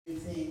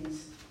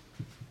things,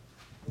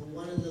 or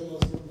one of the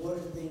most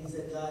important things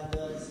that God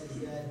does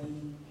is that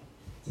He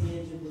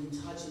tangibly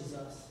touches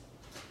us.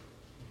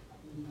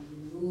 He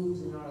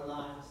moves in our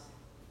lives.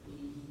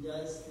 He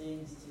does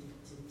things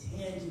to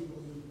tangibly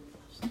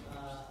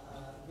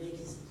make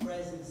His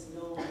presence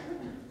known,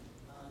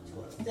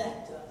 to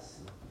affect us.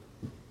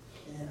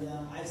 And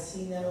I've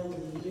seen that over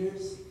the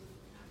years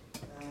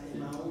in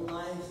my own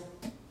life.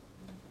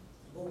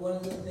 But one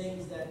of the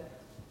things that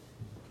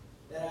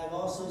I've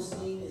also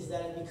seen is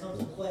that it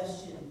becomes a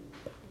question.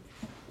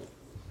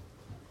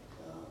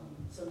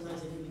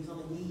 Sometimes it can become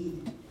a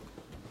need.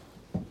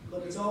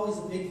 But it's always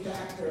a big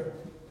factor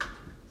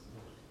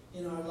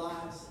in our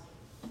lives.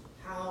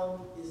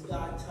 How is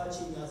God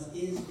touching us?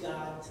 Is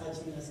God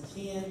touching us?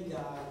 Can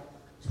God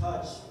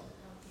touch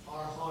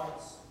our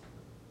hearts?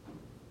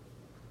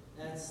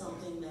 That's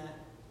something that,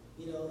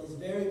 is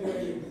very,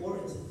 very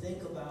important to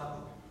think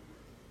about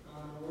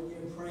when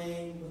you're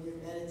praying, when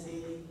you're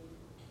meditating,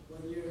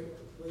 when you're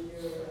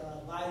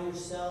by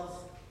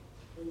yourself,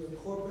 when you're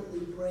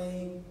corporately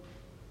praying.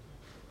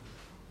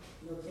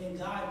 Can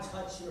God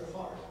touch your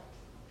heart?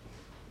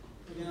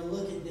 We're going to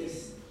look at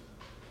this,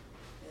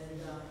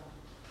 and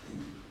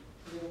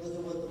we're going to look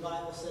at what the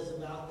Bible says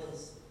about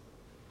this.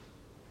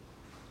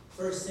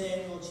 1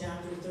 Samuel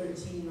chapter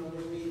 13, I'm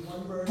going to read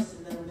one verse,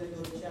 and then I'm going to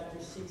go to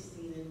chapter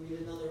 16 and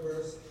read another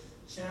verse.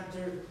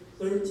 Chapter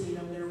 13,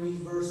 I'm going to read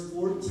verse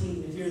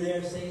 14. If you're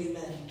there, say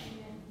amen.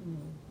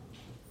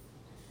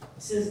 It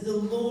says, "The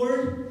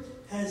Lord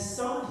has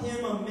sought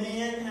him a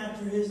man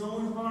after his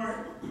own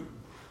heart,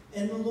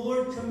 and the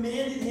Lord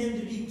commanded him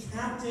to be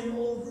captain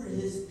over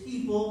his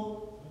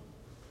people,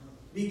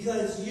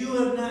 because you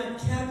have not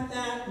kept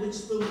that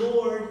which the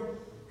Lord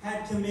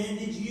had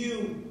commanded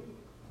you."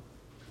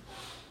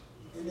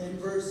 And then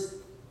verse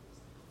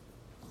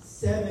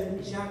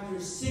 7, chapter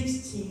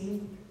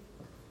 16,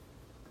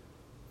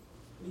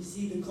 we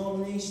see the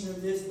culmination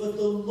of this. "But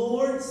the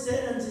Lord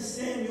said unto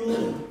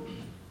Samuel,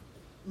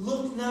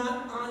 Look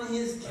not on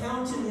his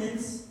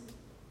countenance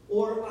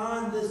or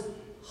on the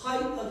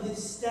height of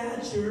his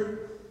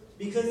stature,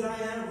 because I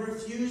have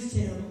refused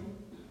him.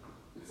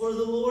 For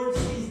the Lord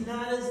sees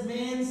not as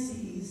man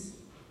sees.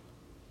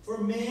 For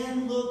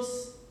man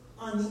looks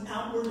on the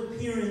outward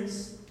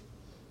appearance,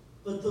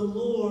 but the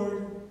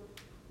Lord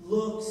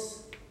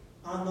looks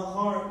on the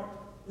heart."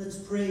 Let's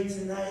pray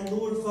tonight.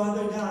 Lord,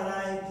 Father God,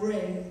 I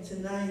pray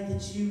tonight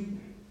that you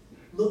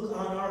look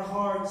on our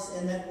hearts,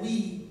 and that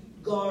we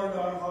guard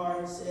our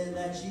hearts, and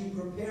that you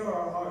prepare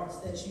our hearts,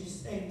 that you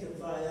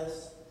sanctify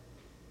us.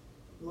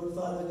 Lord,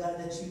 Father God,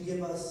 that you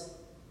give us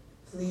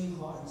clean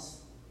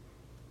hearts.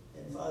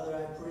 And Father,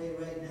 I pray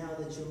right now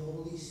that your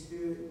Holy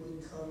Spirit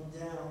would come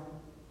down,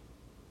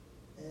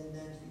 and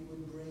that you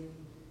would bring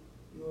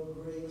your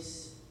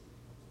grace,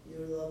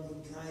 your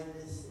loving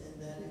kindness,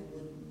 and that it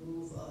would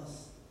move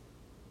us.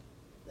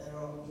 That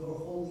your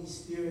Holy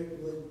Spirit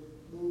would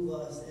move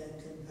us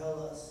and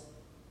compel us.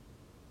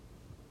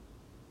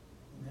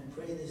 And I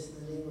pray this in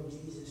the name of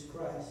Jesus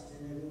Christ.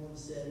 And everyone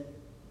said,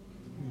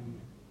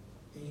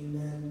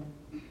 Amen.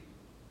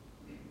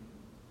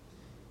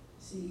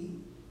 See,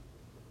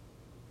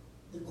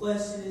 the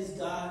question is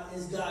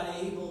God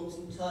able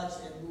to touch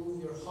and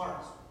move your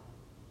heart?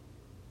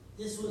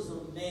 This was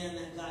a man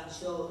that God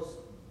chose.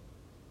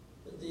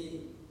 But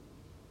the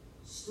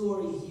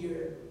story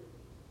here,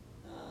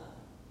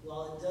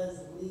 while it does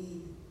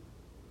lead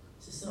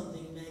to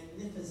something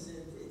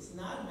magnificent, it's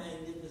not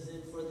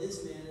magnificent for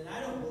this man. And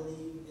I don't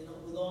believe,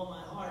 with all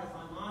my heart, if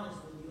I'm honest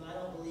with you, I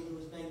don't believe it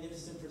was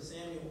magnificent for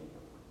Samuel.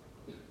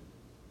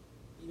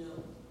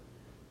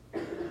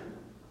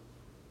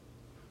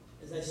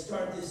 As I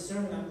start this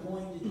sermon, I'm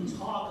going to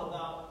talk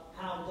about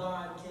how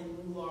God can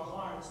move our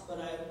hearts. But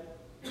I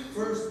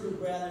first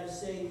would rather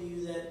say to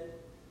you that,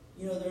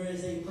 there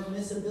is a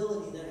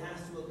permissibility that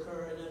has to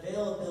occur, an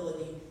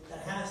availability that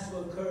has to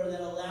occur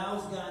that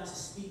allows God to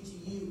speak to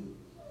you.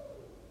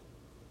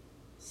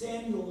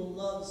 Samuel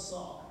loved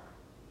Saul.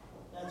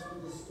 That's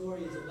what the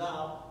story is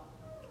about.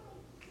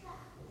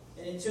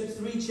 And it took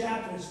 3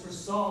 chapters for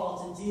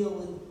Saul to deal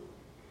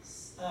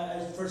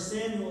with, for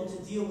Samuel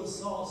to deal with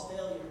Saul's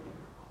failure.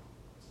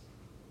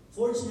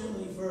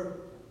 Fortunately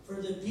for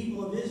the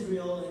people of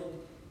Israel,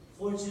 and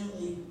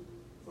fortunately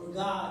for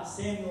God,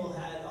 Samuel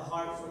had a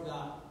heart for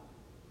God.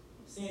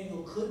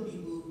 Samuel could be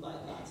moved by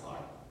God's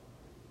heart.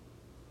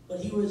 But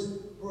he was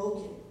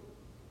broken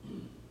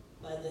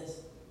by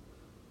this.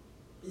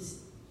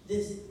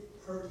 This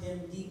hurt him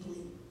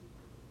deeply.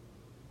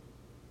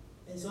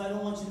 And so I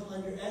don't want you to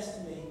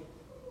underestimate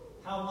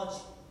how much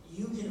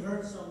you can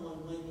hurt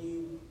someone when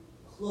you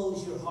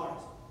close your heart.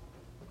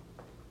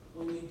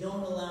 When you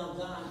don't allow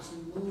God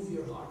to move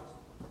your heart.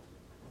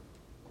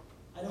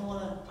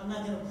 I'm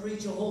not going to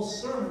preach a whole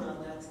sermon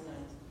on that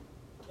tonight.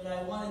 But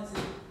I wanted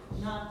to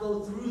not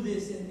go through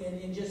this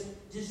and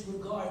just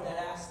disregard that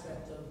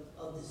aspect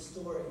of the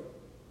story.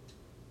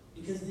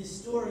 Because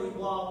this story,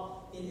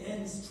 while it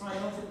ends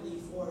triumphantly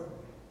for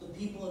the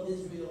people of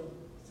Israel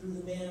through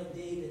the man of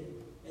David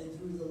and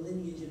through the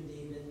lineage of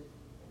David,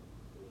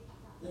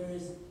 there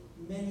is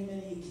many,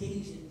 many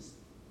occasions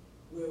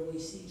where we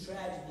see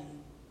tragedy.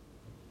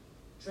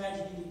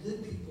 Tragedy to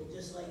good people,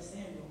 just like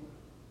Samuel.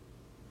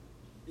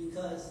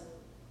 Because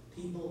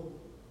people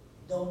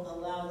don't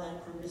allow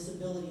that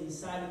permissibility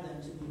inside of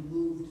them to be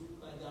moved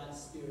by God's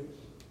Spirit.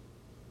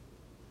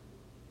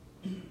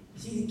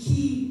 See, the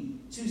key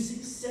to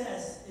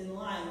success in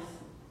life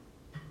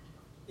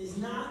is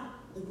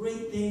not the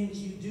great things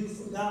you do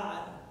for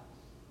God,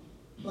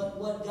 but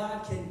what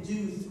God can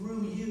do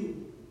through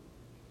you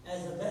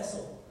as a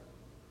vessel,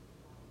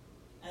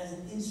 as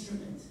an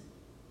instrument,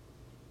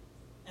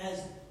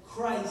 as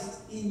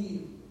Christ in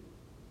you,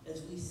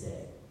 as we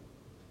say.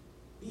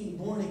 Being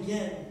born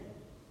again,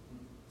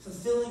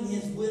 fulfilling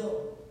His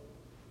will,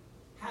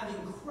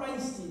 having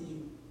Christ in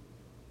you.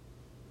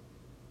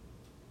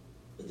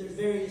 But there's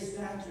various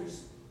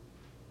factors.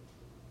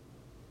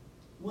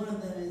 One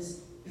of them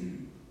is,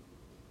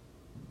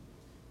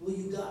 will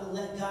you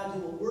let God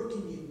do a work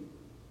in you?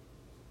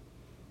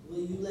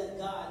 Will you let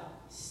God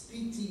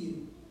speak to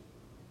you?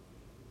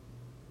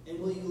 And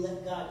will you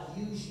let God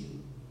use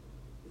you?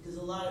 Because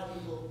a lot of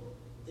people,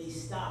 they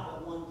stop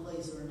at one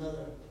place or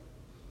another.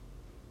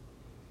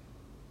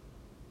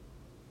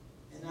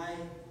 And I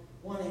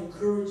want to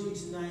encourage you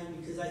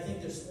tonight, because I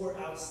think there's 4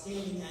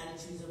 outstanding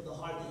attitudes of the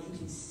heart that you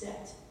can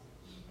set.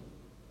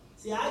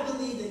 See, I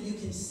believe that you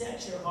can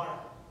set your heart.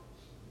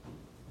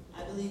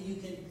 I believe you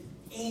can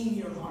aim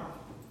your heart.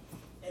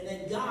 And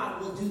then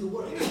God will do the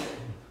work.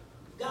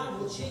 God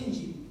will change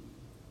you.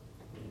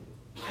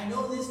 I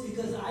know this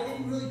because I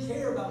didn't really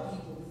care about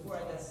people before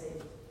I got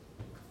saved.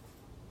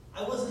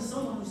 I wasn't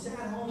someone who sat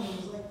home and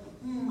was like,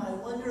 I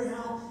wonder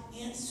how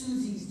Aunt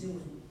Susie's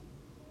doing.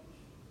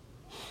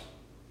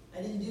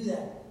 I didn't do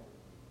that.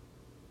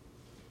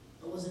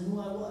 I wasn't who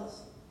I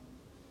was.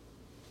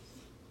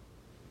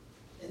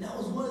 And that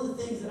was one of the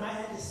things that I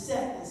had to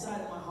set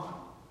inside of my heart,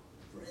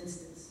 for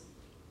instance.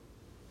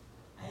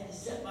 I had to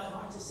set my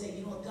heart to say,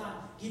 you know what, God,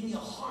 give me a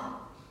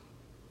heart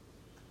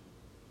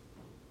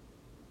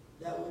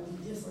that will be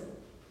different,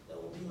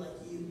 that will be like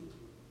you.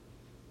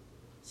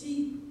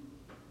 See,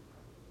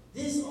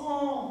 this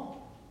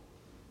all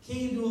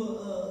came to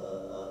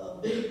a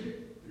big,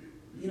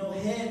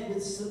 head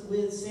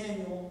with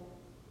Samuel.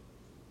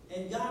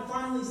 And God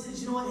finally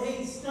says, you know what,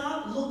 hey,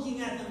 stop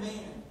looking at the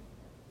man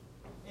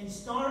and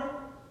start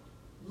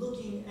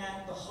looking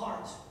at the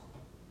heart.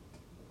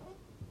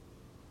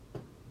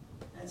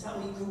 That's how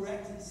He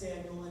corrected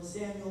Samuel, and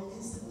Samuel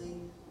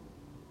instantly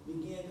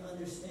began to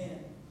understand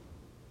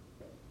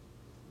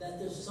that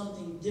there's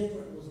something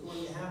different was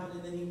going to happen.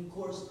 And then He, of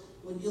course,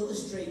 would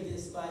illustrate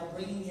this by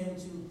bringing him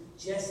to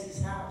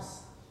Jesse's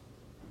house.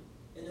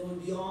 And there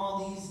would be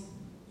all these,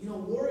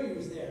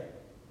 warriors there.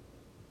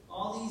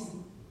 All these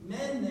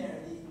men there.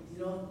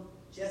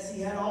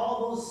 Jesse had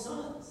all those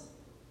sons.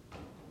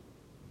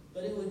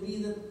 But it would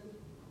be the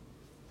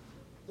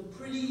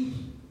pretty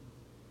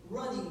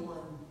ruddy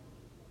one,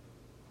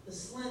 the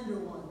slender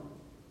one,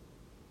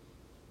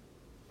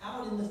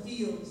 out in the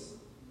fields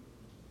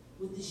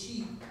with the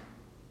sheep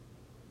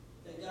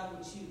that God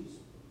would choose.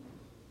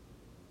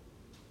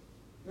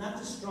 Not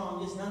the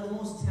strongest, not the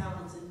most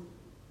talented.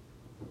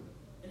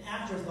 An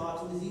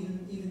afterthought to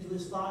even to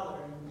his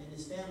father and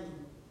his family.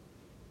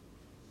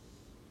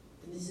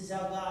 And this is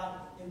how God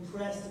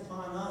impressed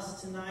upon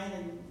us tonight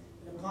and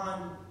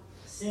upon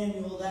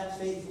Samuel that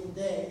faithful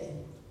day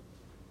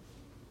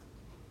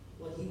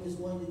what He was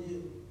going to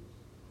do.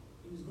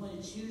 He was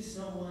going to choose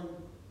someone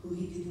who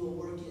He could do a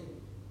work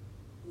in,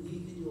 who He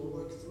could do a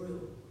work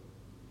through.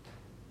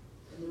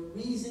 And the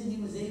reason He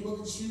was able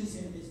to choose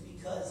him is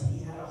because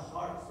he had a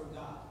heart for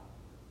God.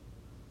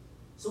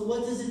 So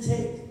what does it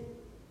take?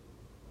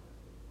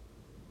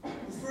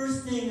 The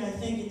first thing I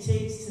think it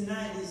takes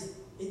tonight is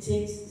it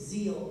takes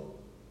zeal.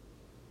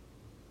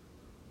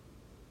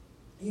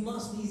 You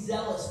must be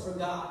zealous for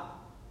God.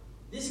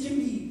 This can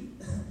be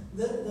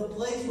the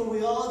place where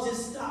we all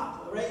just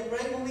stop, right?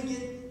 Right when we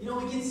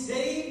get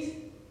saved,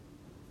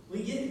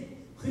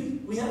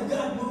 we have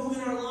God move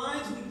in our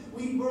lives.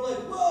 We're like,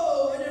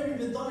 whoa! I never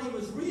even thought He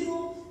was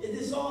real. And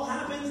this all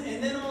happens,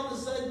 and then all of a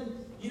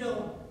sudden,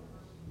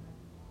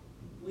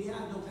 we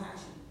have no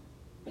passion.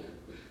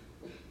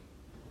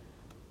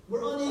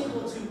 We're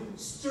unable to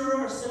stir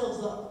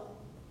ourselves up.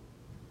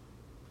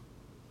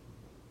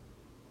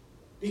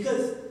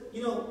 Because,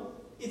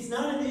 it's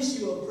not an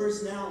issue of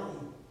personality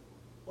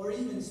or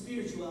even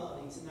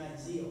spirituality tonight,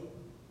 zeal.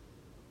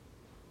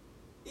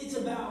 It's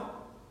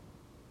about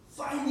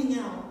finding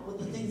out what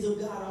the things of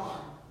God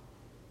are.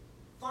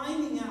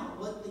 Finding out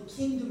what the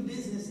kingdom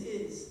business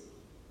is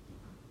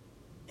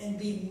and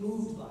being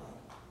moved by it.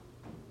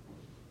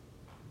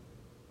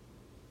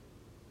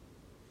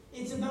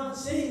 It's about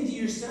saying to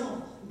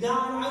yourself,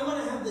 God, I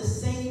want to have the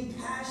same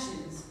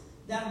passions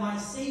that my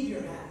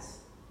Savior has.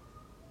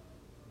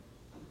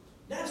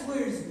 That's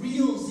where his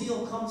real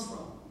zeal comes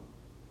from.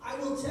 I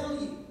will tell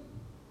you,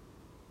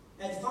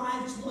 at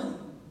 5:20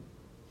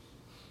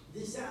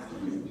 this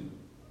afternoon,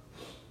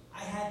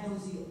 I had no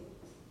zeal.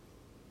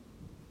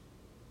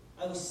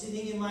 I was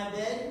sitting in my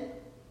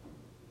bed,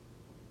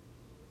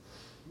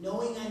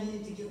 knowing I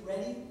needed to get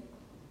ready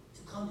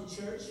to come to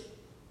church,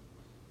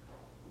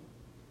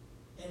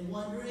 and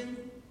wondering,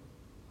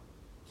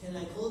 can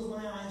I close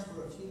my eyes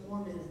for a few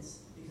more minutes?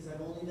 Because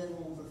I've only been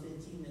home for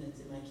 15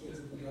 minutes and my kids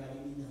have been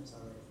driving me nuts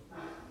already.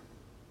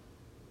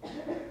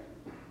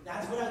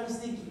 That's what I was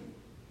thinking.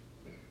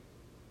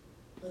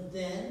 But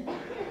then,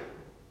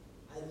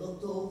 I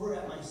looked over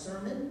at my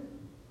sermon.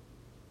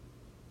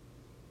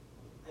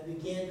 I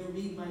began to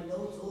read my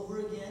notes over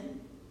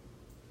again.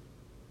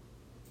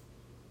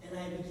 And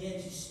I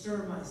began to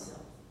stir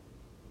myself.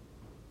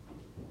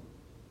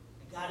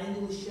 I got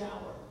into a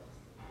shower,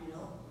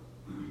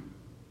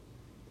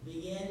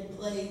 began to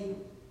play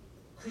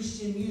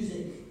Christian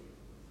music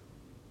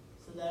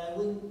so that I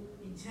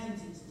wouldn't be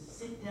tempted to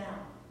sit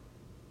down.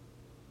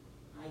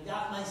 I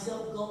got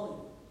myself going.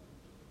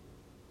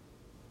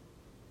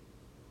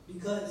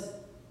 Because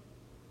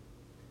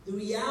the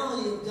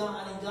reality of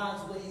God and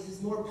God's ways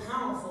is more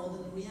powerful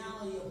than the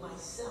reality of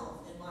myself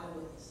and my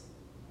ways.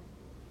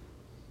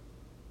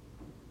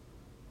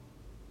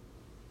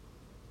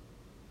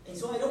 And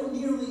so I don't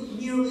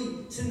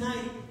merely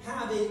tonight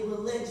have a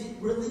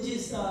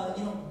religious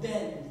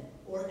bend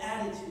or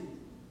attitude.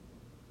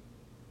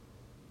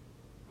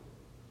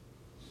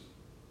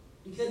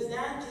 Because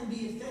that can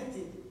be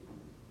affected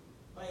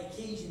by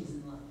occasions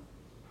in life.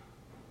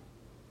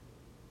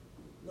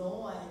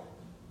 No,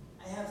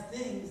 I have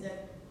things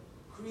that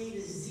create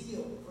a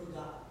zeal for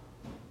God.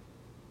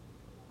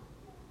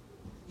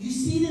 You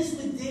see this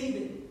with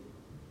David.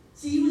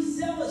 See, he was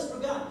zealous for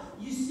God.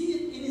 You see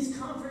it in his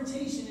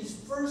confrontation, his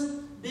first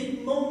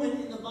big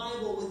moment in the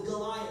Bible with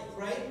Goliath,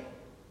 right?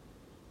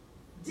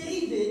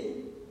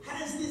 David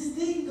has this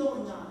thing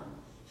going on.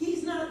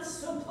 He's not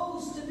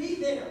supposed to be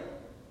there.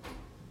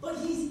 But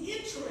he's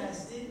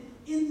interested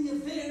in the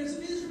affairs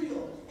of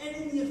Israel and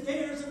in the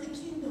affairs of the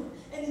kingdom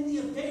and in the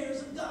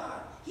affairs of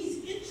God.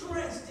 He's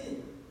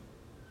interested.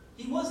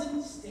 He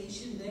wasn't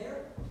stationed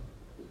there.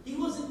 He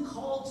wasn't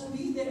called to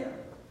be there.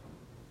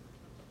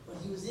 But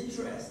he was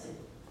interested.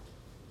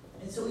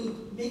 And so he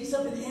makes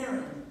up an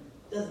errand,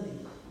 doesn't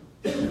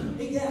he?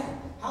 Hey,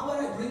 Dad, how about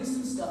I bring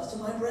some stuff to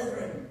my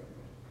brethren?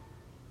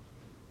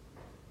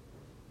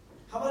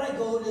 How about I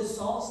go to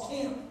Saul's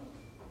camp?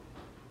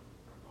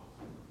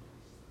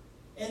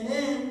 And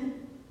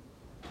then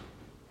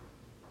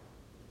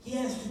he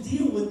has to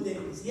deal with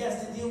things. He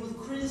has to deal with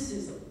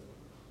criticism.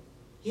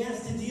 He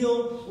has to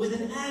deal with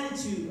an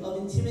attitude of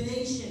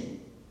intimidation.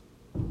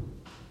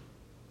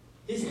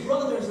 His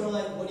brothers are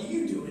like, what are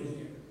you doing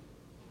here?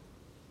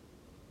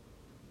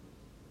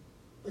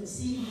 But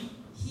see,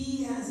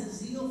 he has a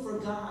zeal for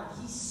God.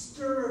 He's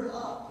stirred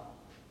up.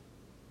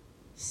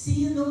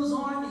 Seeing those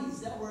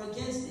armies that were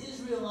against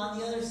Israel on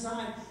the other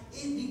side,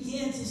 it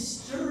began to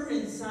stir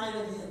inside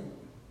of him.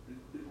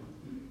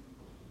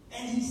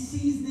 And he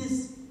sees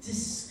this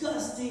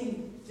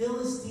disgusting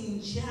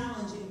Philistine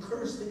challenge and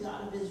curse the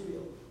God of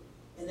Israel.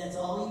 And that's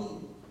all he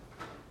needed.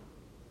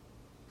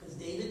 Because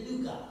David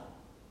knew God.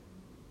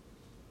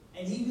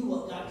 And he knew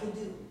what God could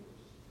do.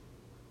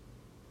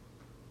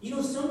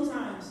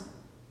 Sometimes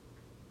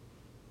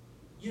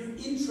your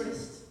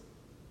interest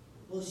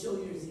will show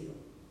your zeal.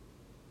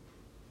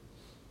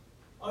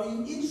 Are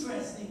you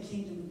interested in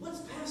kingdom?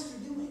 What's Pastor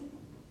doing?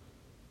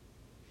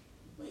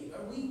 Wait,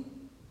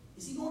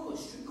 is he going to a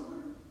street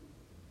corner?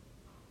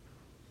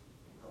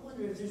 I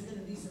wonder if there's going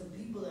to be some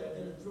people that are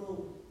going to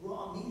throw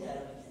raw meat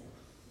at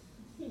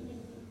him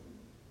again.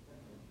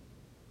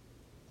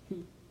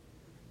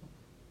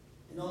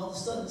 And all of a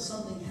sudden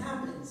something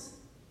happens.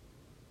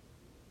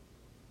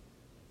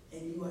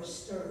 And you are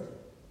stirred.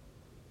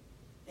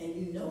 And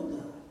you know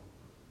God.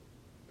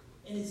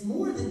 And it's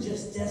more than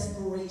just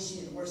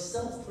desperation or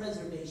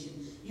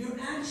self-preservation. You're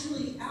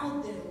actually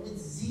out there with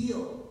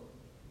zeal.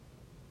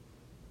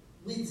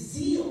 With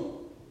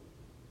zeal.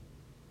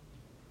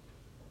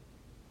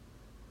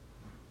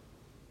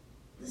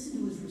 Listen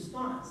to his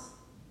response.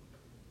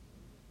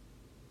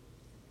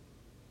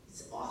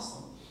 It's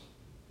awesome.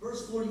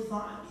 Verse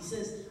 45, he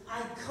says,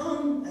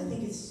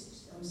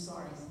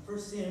 1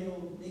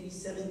 Samuel, maybe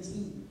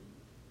 17.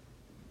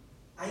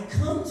 I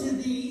come to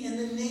thee in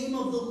the name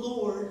of the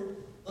Lord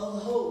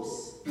of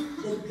hosts,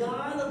 the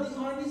God of the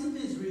armies of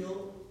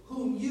Israel,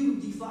 whom you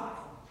defy.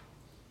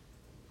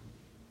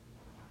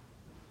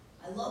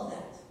 I love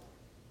that.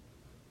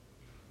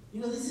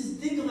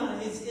 Think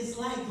about it. It's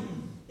like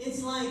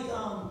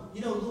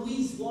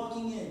Luis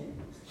walking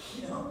in,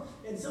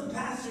 and some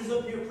pastor's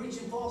up here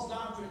preaching false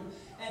doctrine,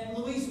 and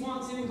Luis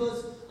walks in and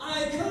goes,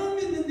 I come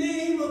in the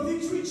name of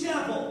Victory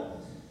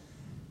Chapel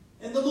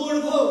and the Lord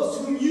of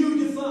hosts, whom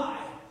you defy.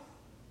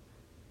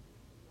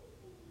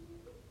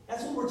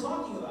 That's what we're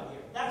talking about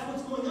here. That's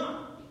what's going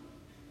on.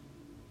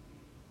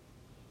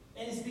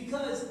 And it's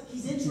because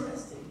he's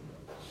interested.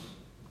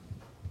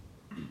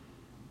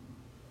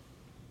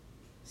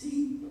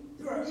 See,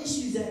 there are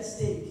issues at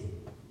stake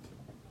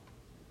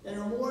that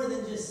are more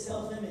than just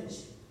self-image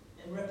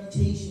and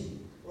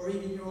reputation or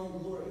even your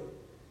own glory.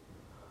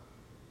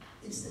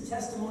 It's the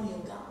testimony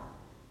of God.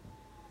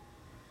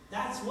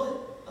 That's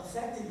what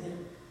affected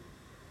him.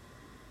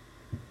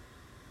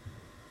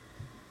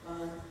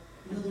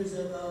 There's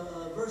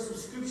a verse of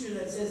Scripture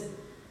that says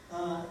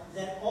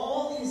that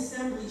all the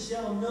assembly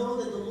shall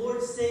know that the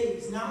Lord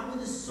saves, not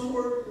with a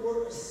sword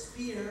or a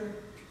spear,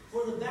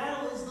 for the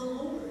battle is the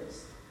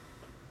Lord's.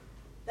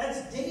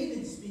 That's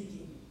David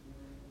speaking.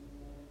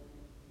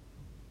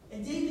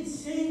 And David's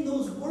saying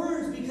those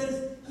words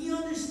because he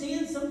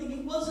understands something.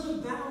 It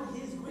wasn't about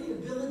his great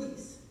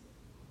abilities.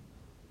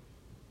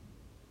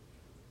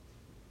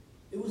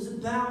 It was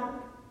about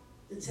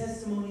the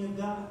testimony of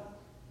God.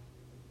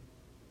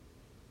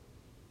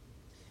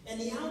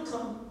 And the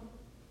outcome,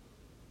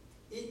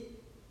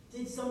 it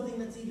did something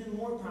that's even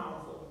more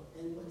powerful.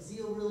 And what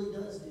zeal really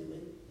does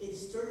do, it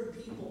stirred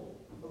people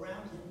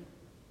around him,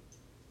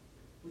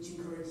 which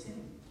encouraged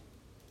him,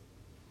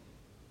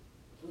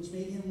 which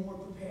made him more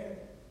prepared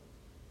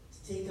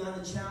to take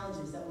on the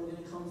challenges that were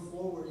going to come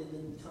forward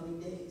in the coming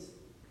days.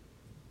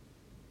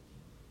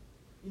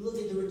 You look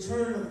at the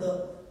return of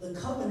the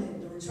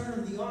covenant, the return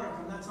of the ark.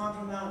 I'm not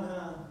talking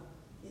about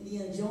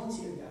Indiana Jones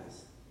here,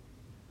 guys.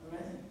 All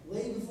right?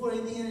 Way before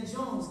Indiana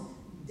Jones,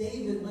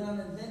 David went on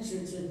an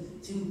adventure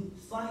to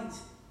fight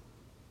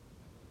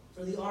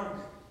for the ark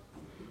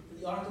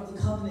of the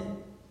covenant.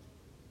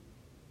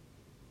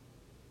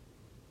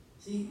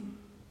 See,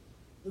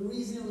 the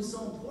reason it was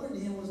so important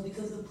to him was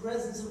because the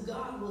presence of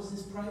God was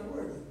his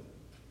priority.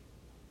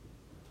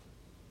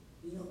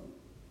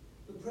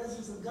 The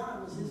presence of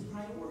God was his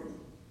priority.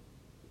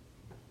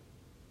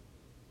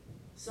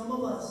 Some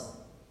of us,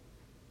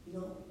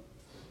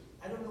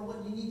 I don't know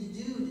what you need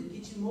to do to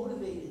get you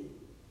motivated.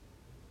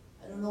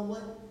 I don't know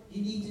what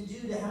you need to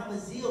do to have a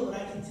zeal,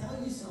 but I can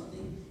tell you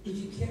something. If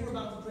you care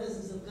about the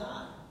presence of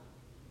God,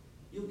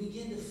 you'll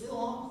begin to fill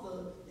off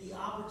the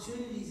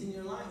opportunities in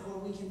your life where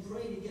we can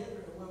pray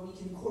together and where we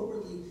can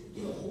corporately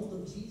get a hold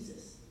of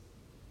Jesus.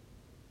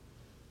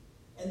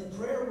 And the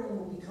prayer room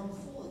will become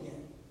full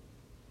again.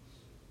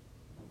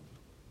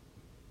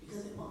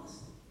 Because it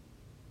must.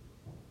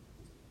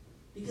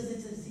 Because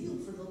it's a zeal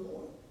for the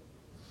Lord.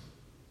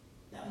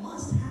 That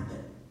must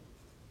happen.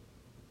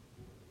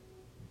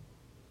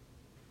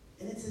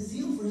 And it's a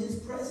zeal for his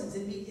presence.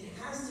 It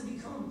has to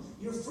become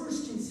your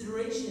first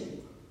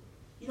consideration.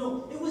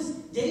 It was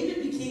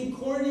David became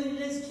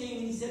coronated as king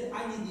and he said,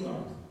 I need the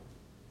ark.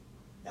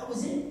 That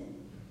was it.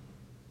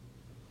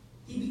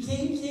 He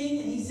became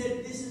king and he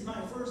said, this is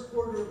my first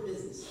order of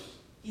business.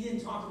 He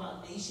didn't talk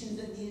about nations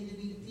that needed to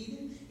be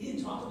defeated. He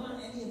didn't talk about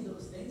any of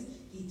those things.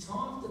 He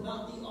talked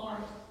about the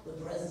ark, the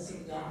presence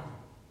of God.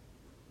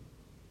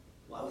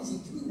 Why was he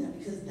doing that?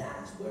 Because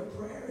that's where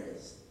prayer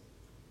is.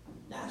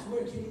 That's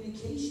where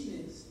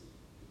communication is.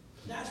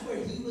 That's where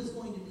he was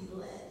going to be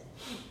led.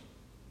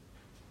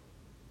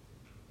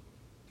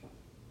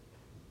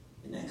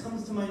 And that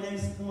comes to my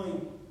next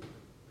point.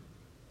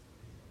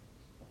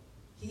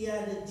 He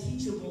had a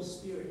teachable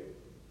spirit.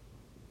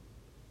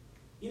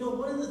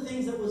 One of the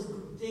things that was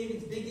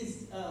David's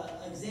biggest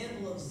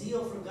example of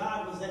zeal for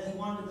God was that he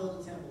wanted to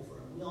build a temple for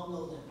him. We all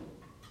know that.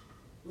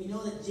 We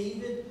know that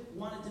David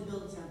wanted to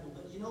build a temple.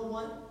 But you know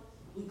what?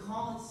 We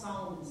call it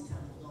Solomon's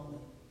temple, don't we?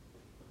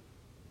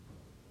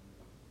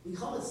 We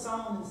call it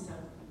Solomon's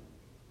temple.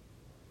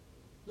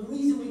 The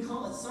reason we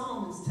call it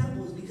Solomon's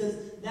temple is because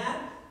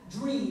that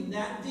dream,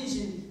 that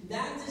vision,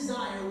 that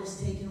desire was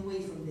taken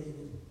away from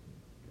David.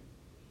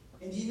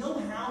 And do you know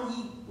how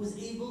he was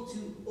able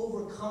to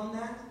overcome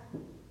that?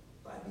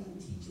 By being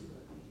teachable.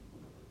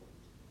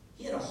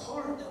 He had a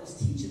heart that was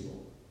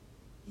teachable.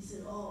 He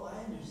said, oh,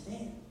 I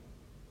understand.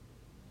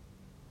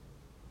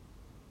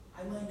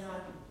 I might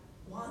not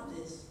want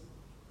this.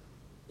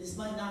 This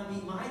might not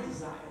be my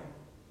desire.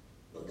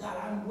 But God,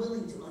 I'm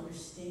willing to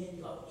understand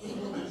you. I'm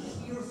able to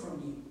hear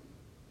from you.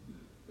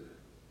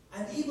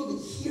 I'm able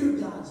to hear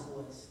God's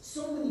voice.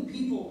 So many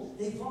people,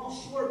 they fall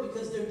short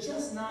because they're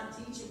just not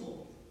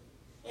teachable.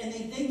 And they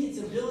think it's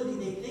ability,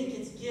 they think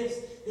it's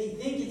gifts, they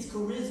think it's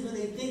charisma,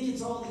 they think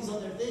it's all these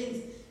other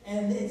things,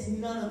 and it's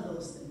none of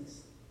those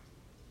things.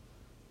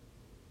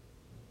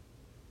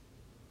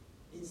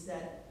 It's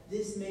that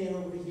this man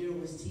over here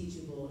was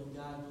teachable and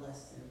God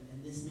blessed him,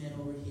 and this man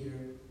over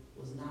here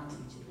was not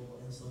teachable,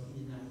 and so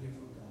he did not hear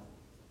from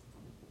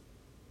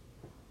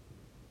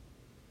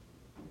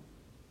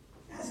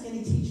God. Ask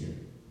any teacher,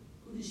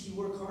 who does she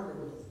work harder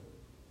with?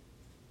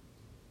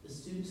 The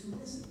students who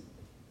listen.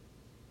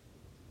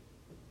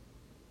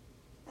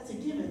 That's a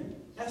given.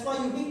 That's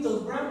why you hate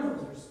those brown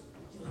nosers.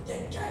 You're like,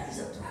 that guy, he's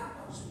a brown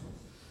noser.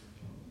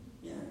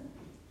 Yeah.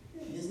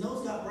 His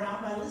nose got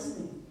brown by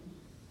listening.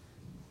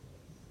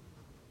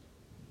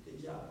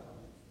 Good job,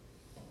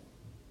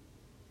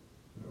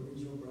 Colin.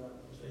 Original brown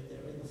nose right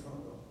there, right in the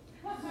front row.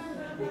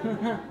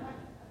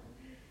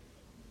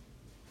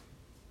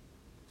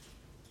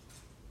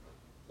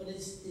 But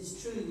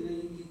it's true,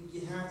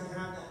 you have to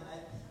have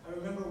that. I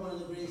remember one of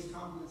the greatest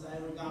compliments I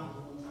ever got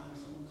was one time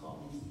someone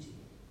called me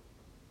teachable.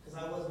 Because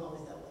I wasn't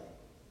always that way.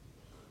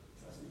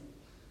 Trust me.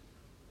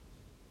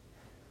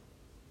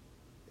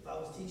 If I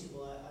was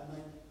teachable, I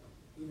might,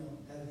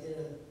 have hit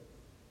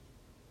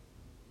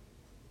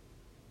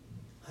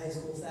a high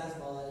school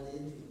fastball out of the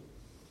infield.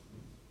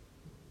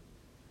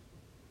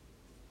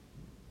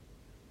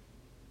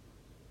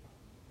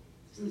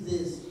 Truth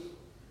is,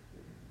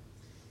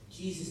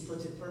 Jesus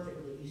puts it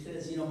perfectly. He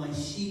says, my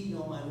sheep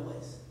know my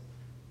voice.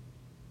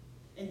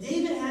 And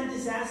David had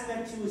this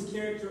aspect to his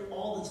character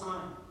all the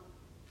time.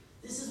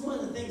 This is one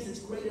of the things that's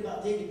great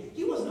about David.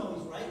 He wasn't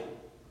always right.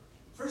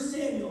 1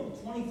 Samuel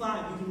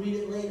 25, you can read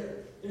it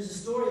later. There's a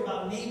story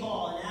about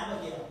Nabal and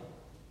Abigail.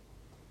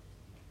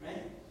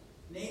 Right?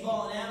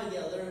 Nabal and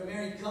Abigail, they're a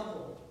married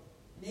couple.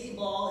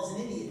 Nabal is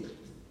an idiot.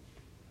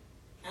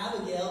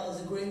 Abigail is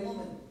a great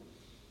woman.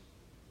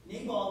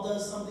 Nabal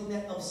does something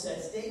that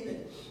upsets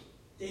David.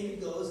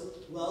 David goes,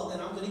 well, then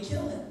I'm going to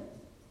kill him.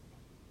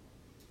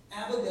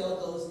 Abigail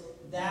goes,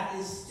 that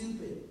is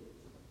stupid.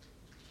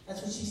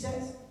 That's what she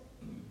says.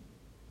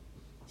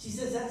 She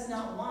says, that's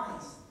not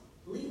wise.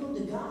 Leave him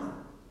to God.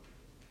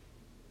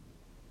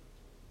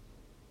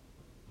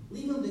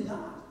 Leave him to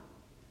God.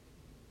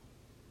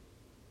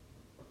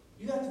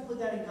 You have to put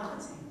that in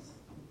God's hands.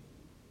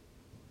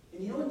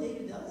 And you know what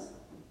David does?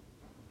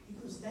 He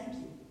goes, thank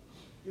you.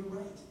 You're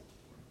right.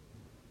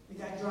 The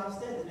guy drops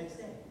dead the next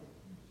day.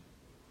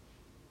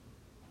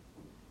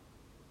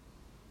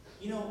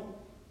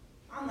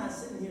 I'm not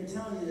sitting here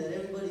telling you that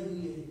everybody who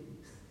you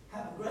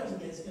have a grudge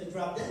against is going to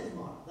drop dead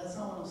tomorrow. That's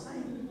not what I'm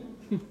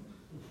saying.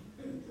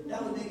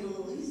 That would make it a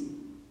little easy.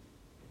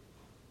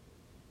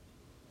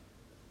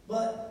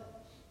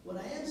 But what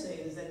I am saying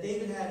is that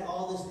David had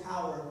all this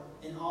power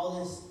and all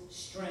this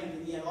strength,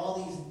 and he had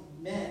all these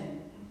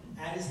men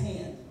at his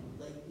hand.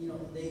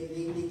 They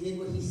did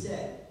what he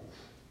said.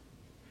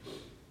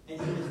 And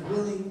he was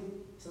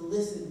willing to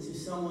listen to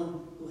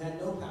someone who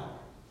had no power.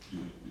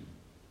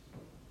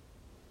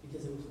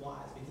 Because it was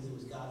wise, because it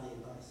was godly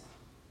advice.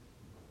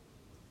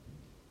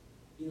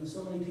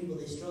 So many people,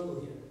 they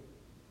struggle here.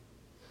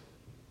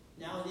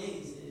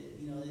 Nowadays,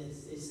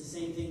 it's the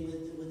same thing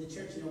with the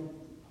church.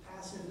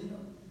 Pastors, we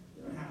don't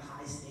have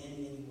high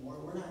standing anymore.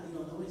 We're not,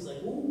 nobody's like,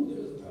 oh,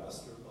 there's a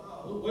pastor.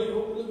 Wow, wait,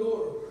 open the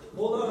door.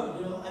 Hold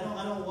on.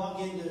 I don't walk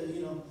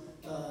into,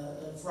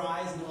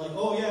 Fry's and they're like,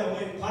 oh yeah,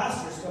 wait,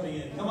 pastor's coming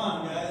in. Come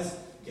on, guys,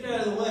 get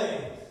out of the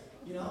way.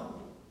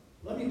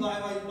 Let me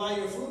buy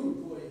your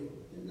food for you.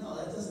 No,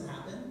 that doesn't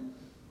happen.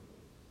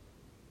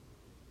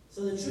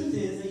 So the truth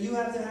is that you're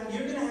going to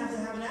have to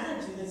have an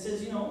attitude that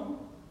says,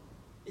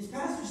 is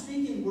pastor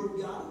speaking the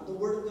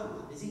word of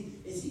God? Is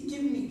he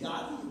giving me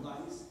godly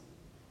advice?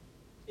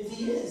 If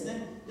he is,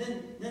 then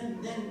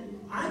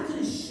I'm going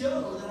to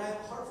show that I have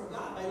a heart for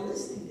God by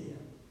listening to him.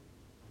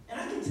 And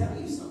I can tell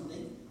you something.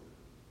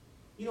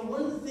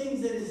 One of the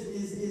things that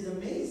is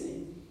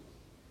amazing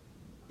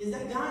is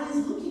that God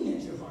is looking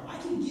at your heart. I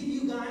can give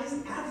you guys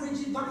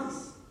average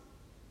advice.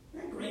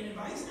 Not great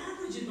advice,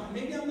 average advice.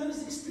 Maybe I'm not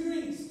as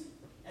experienced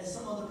as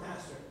some other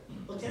pastor.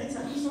 But can I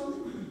tell you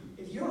something?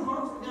 If your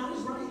heart for God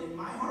is right and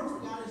my heart for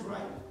God is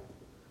right,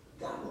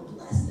 God will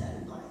bless that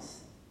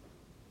advice.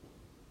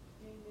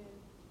 Amen.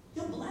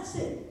 He'll bless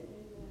it.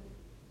 Amen.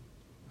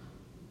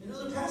 And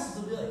other pastors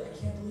will be like, I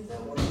can't believe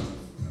that worked.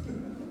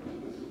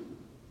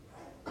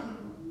 Right?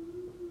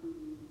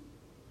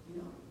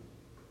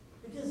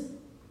 Because,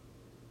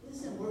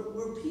 listen,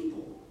 we're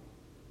people.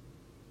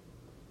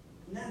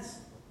 And that's,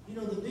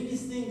 the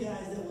biggest thing,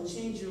 guys, that will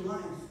change your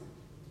life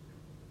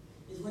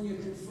is when you're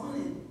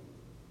confronted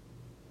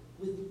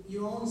with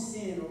your own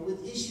sin or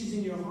with issues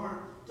in your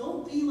heart.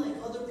 Don't be like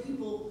other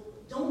people.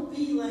 Don't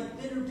be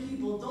like bitter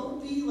people.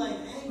 Don't be like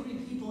angry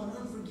people and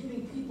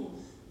unforgiving people.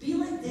 Be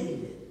like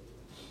David.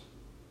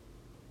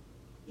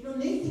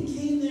 Nathan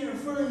came there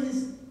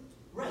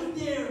right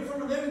there in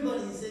front of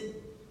everybody and said,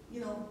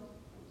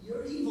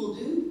 you're evil,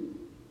 dude.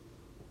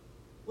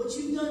 What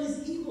you've done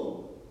is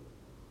evil.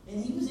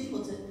 And he was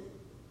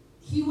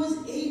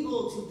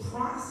able to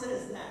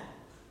process that.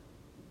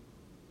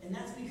 And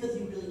that's because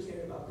he really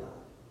cared about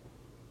God.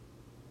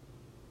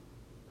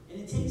 And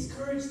it takes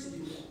courage to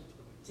do that.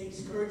 It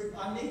takes courage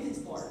on Nathan's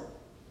part.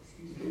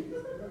 Excuse me.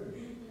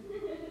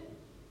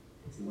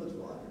 Too much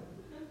water.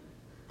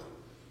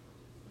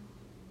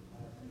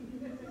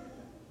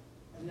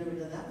 I've never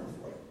done that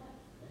before.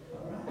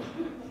 All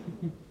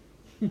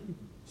right.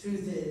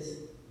 Truth is,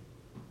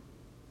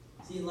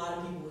 see, a lot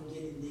of people would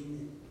get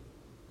indignant.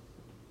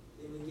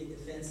 They would get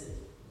defensive.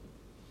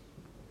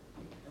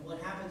 And what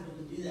happens when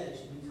you do that is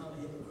you become a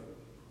hypocrite.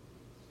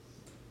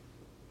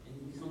 And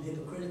you become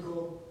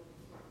hypocritical,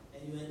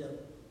 and you end up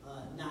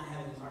not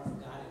having a heart for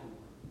God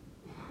anymore.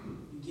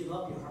 You give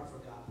up your heart for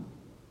God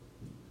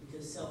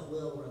because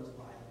self-will runs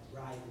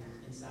riot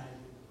inside of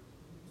you.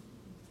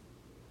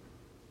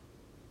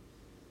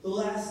 The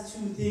last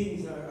two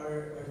things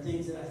are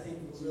things that I think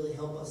will really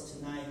help us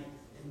tonight.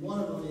 And one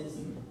of them is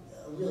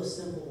a real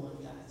simple one,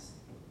 guys.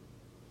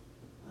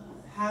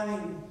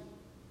 Having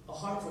a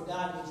heart for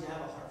God means you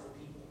have a heart for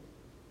people.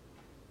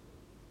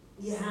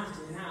 You have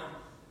to have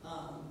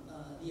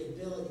the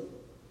ability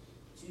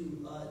to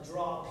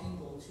draw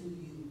people to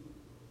you.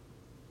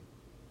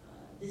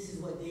 This is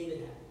what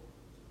David had.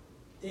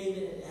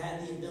 David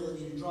had the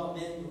ability to draw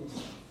men to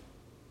himself.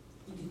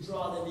 He could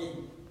draw them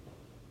in.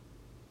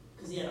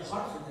 Because he had a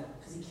heart for them.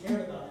 Because he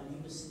cared about them.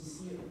 He was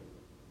sincere.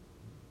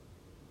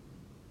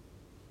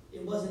 It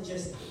it wasn't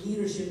just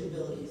leadership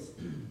abilities,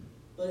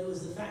 but it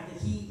was the fact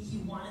that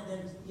he wanted them.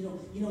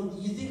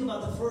 You think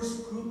about the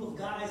first group of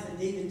guys that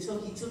David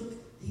took. He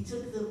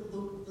took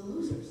the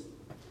losers.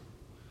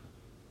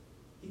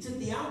 He took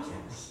the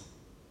outcasts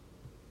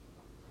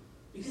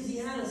because he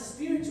had a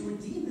spirit to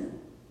redeem them.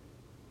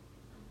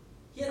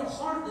 He had a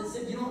heart that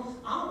said,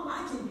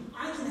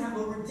 I can have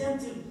a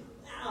redemptive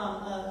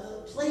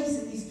place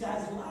in these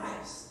guys'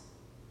 lives.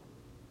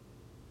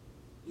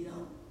 He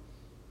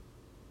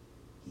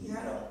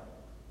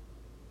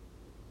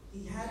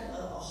had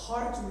a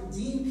heart to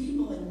redeem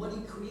people, and what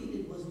he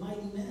created was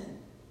mighty men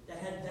that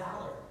had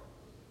valor.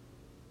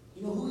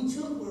 Who he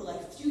took were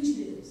like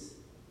fugitives.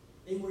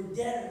 They were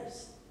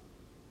debtors.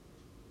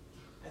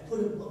 I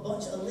put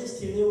a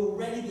list here. They were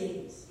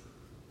renegades.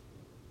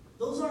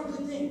 Those aren't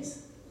good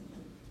things.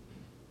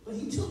 But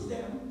he took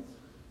them,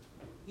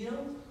 he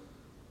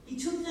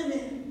took them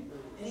in,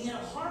 and he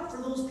had a heart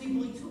for those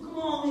people. He took them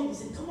all in. He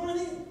said, come on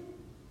in.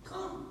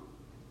 Come.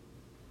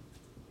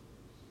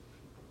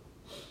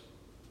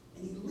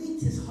 And he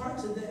linked his heart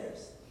to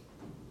theirs.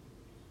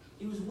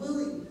 He was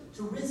willing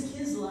to risk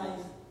his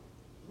life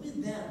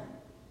with them.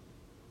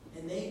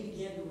 And they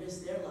began to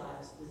risk their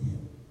lives with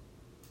him.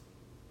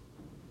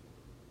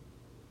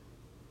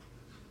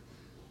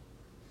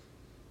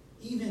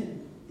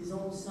 Even his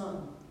own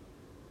son,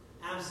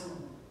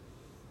 Absalom,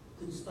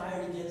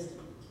 conspired against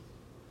him.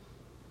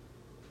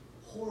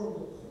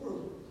 Horrible,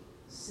 horrible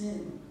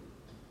sin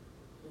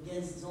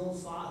against his own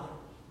father.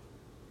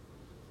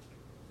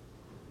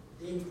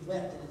 David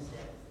wept in his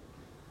death.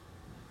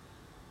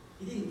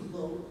 He didn't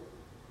gloat.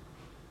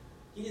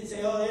 He didn't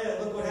say, oh yeah,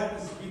 look what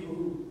happens to people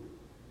who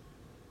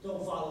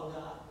don't follow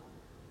God.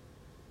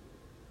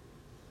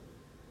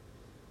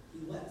 He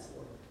wept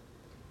for it.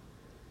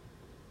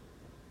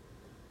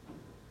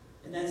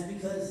 And that's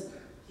because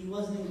he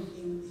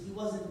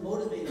wasn't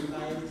motivated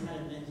by any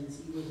kind of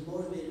vengeance. He was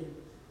motivated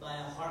by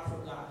a heart for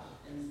God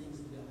and the things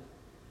of God.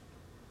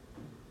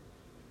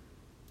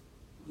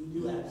 He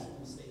knew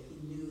Absalom's fate. He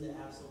knew that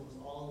Absalom was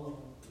all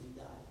alone when he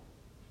died.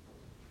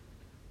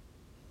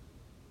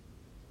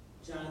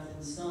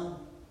 Jonathan's son,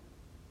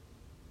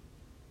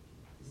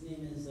 his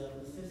name is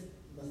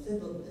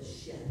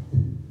Mephibosheth, I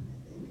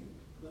think.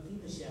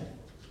 Mephibosheth.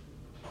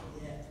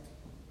 Yeah.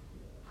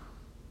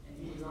 And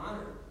he was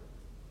honored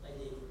by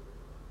David.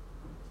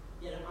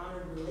 He had an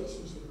honored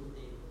relationship with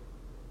David.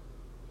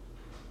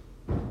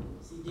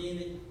 See,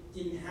 David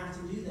didn't have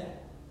to do that.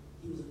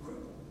 He was a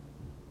cripple.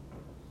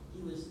 He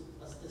was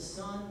the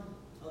son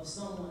of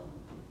someone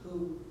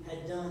who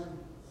had done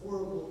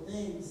horrible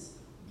things.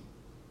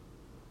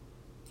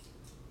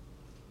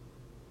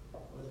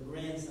 Or the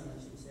grandson, I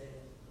should say,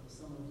 of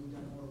someone who had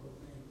done horrible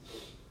things.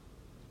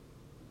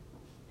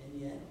 And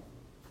yet,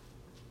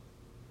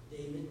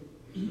 David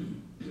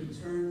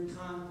returned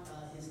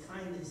his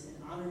kindness and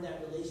honored that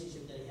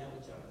relationship that he had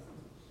with Jonathan.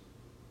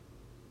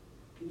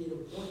 He made a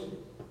point of it.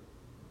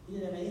 He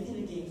didn't have anything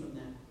to gain from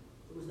that.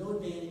 There was no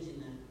advantage in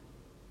that.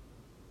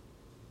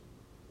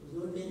 There was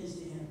no advantage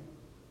to him.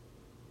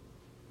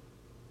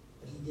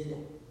 But he did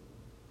it.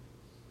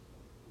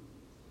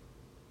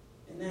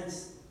 And that's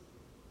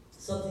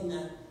something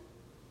that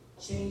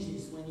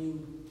changes when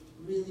you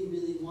really,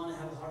 really want to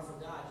have a heart for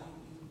God.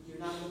 You're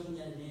not looking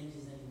at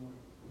advantages anymore.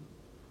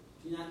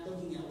 You're not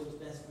looking at what's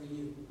best for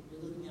you.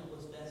 You're looking at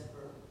what's best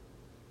for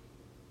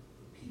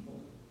people.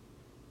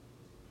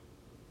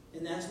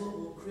 And that's what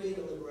will create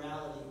a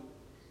liberality.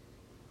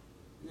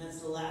 And that's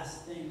the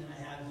last thing that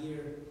I have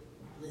here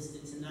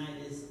listed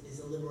tonight is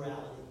a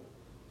liberality.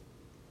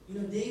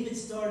 David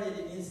started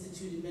and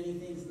instituted many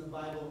things in the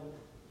Bible.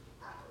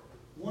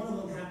 One of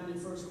them happened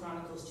in 1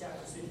 Chronicles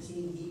chapter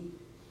 15.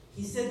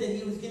 He said that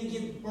he was going to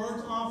give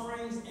burnt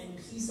offerings and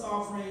peace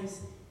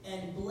offerings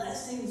and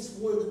blessings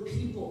for the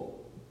people.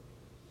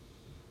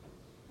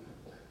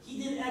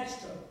 He did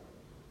extra.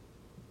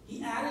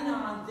 He added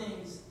on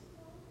things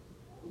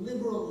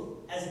liberally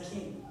as a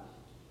king.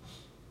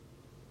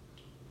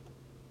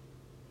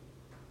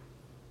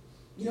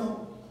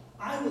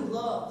 I would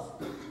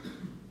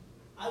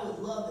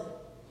love it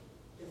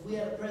if we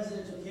had a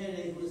presidential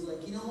candidate who was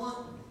like, you know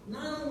what?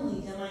 Not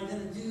only am I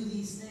going to do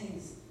these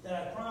things that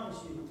I promise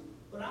you,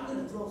 but I'm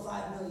going to throw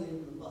 $5 million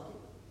into the bucket.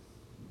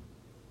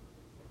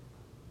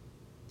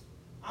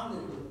 I'm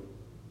going to do it.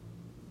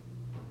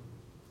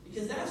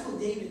 Because that's what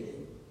David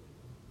did.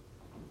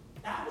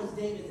 That was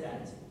David's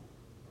attitude.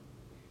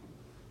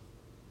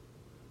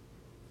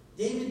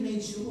 David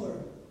made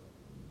sure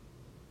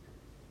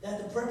that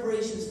the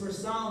preparations for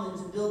Solomon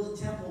to build the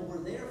temple were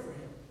there for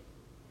him.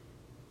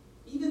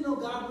 Even though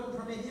God wouldn't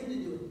permit him to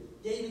do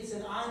it, David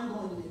said, I'm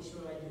going to make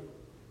sure I do it.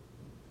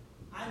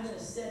 I'm going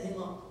to set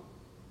him up.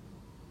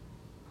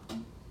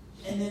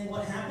 And then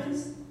what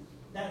happens?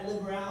 That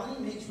liberality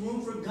makes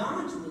room for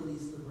God to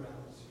release liberality.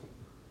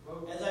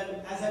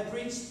 As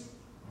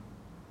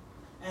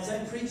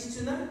I preached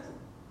tonight,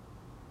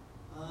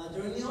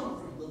 during the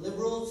offering, the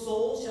liberal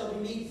soul shall be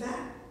made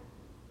fat.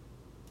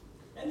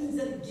 That means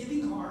that a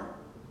giving heart,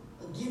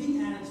 a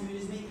giving attitude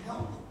is made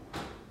healthy.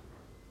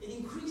 It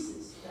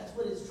increases. That's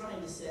what it's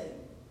trying to say.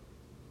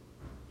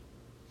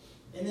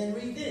 And then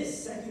read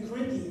this, 2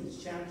 Corinthians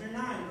chapter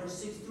 9,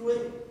 verse 6 through 8.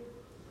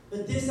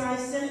 But this I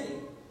say,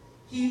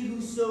 he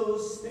who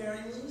sows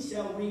sparingly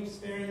shall reap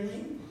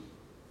sparingly,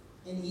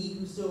 and he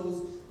who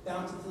sows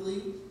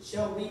bountifully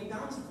shall reap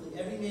bountifully,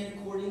 every man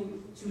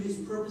according to his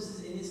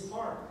purposes in his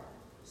heart.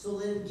 So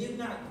let him give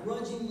not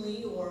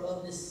grudgingly or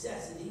of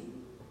necessity,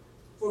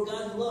 for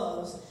God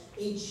loves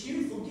a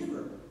cheerful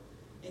giver.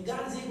 And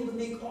God is able to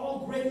make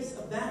all grace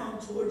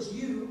abound towards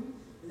you,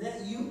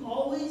 that you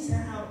always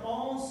have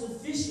all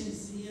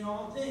sufficiency in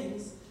all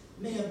things,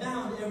 may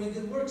abound to every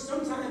good work.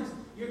 Sometimes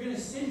you're going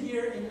to sit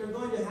here and you're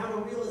going to have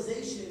a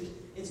realization,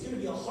 it's going to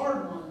be a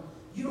hard one.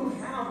 You don't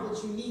have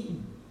what you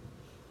need.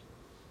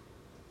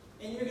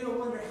 And you're going to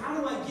wonder, how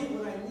do I get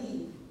what I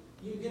need?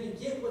 You're going to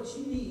get what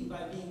you need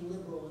by being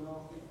liberal in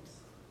all things.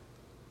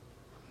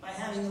 By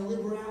having a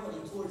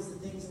liberality towards the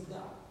things of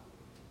God.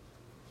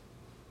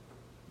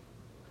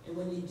 And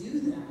when you do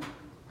that,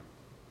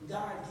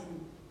 God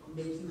can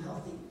make you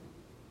healthy.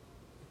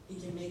 He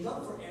can make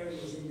up for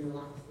areas in your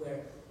life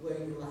where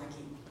you're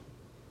lacking.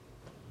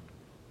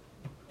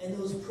 And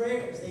those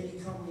prayers, they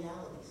become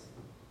realities.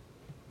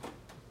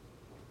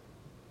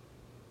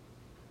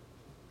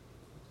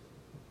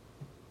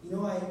 You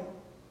know, I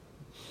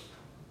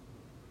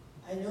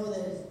know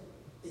that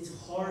it's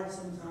hard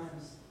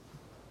sometimes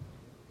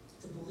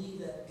to believe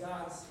that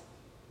God's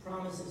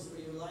promises for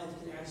your life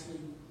can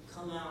actually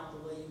come out the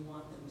way you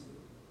want them to.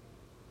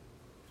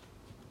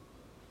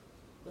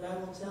 But I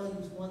will tell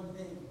you one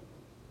thing.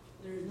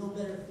 There is no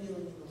better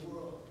feeling in the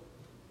world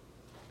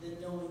than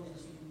knowing that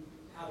you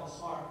have a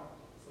heart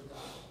for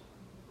God.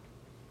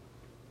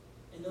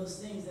 And those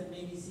things that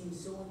maybe seem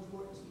so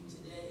important to you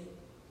today,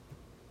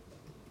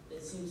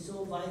 that seem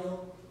so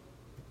vital,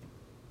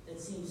 that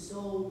seem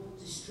so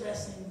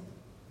distressing,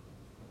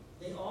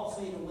 they all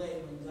fade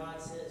away when God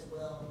says,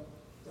 well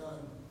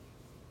done,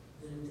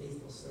 good and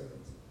faithful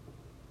servant.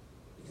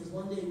 Because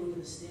one day we're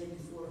going to stand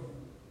before him,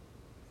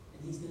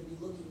 and he's going to be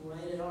looking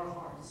right at our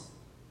hearts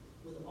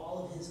with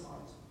all of his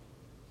heart.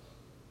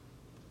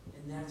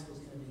 And that's what's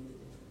going to make the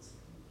difference.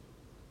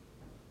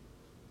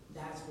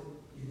 That's what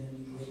you're going to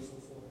be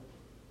grateful for.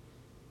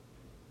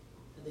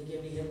 And they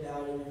give me head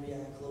bowed and every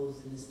eye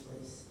closed in this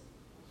place.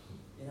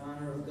 In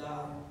honor of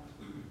God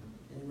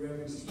and in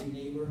reverence to your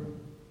neighbor.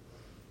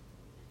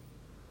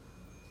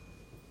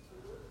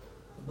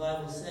 The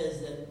Bible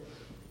says that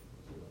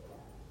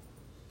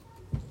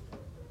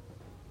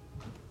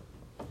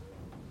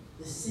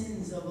the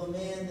sins of a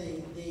man,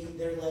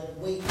 they're like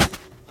weights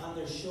on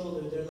their shoulder. They're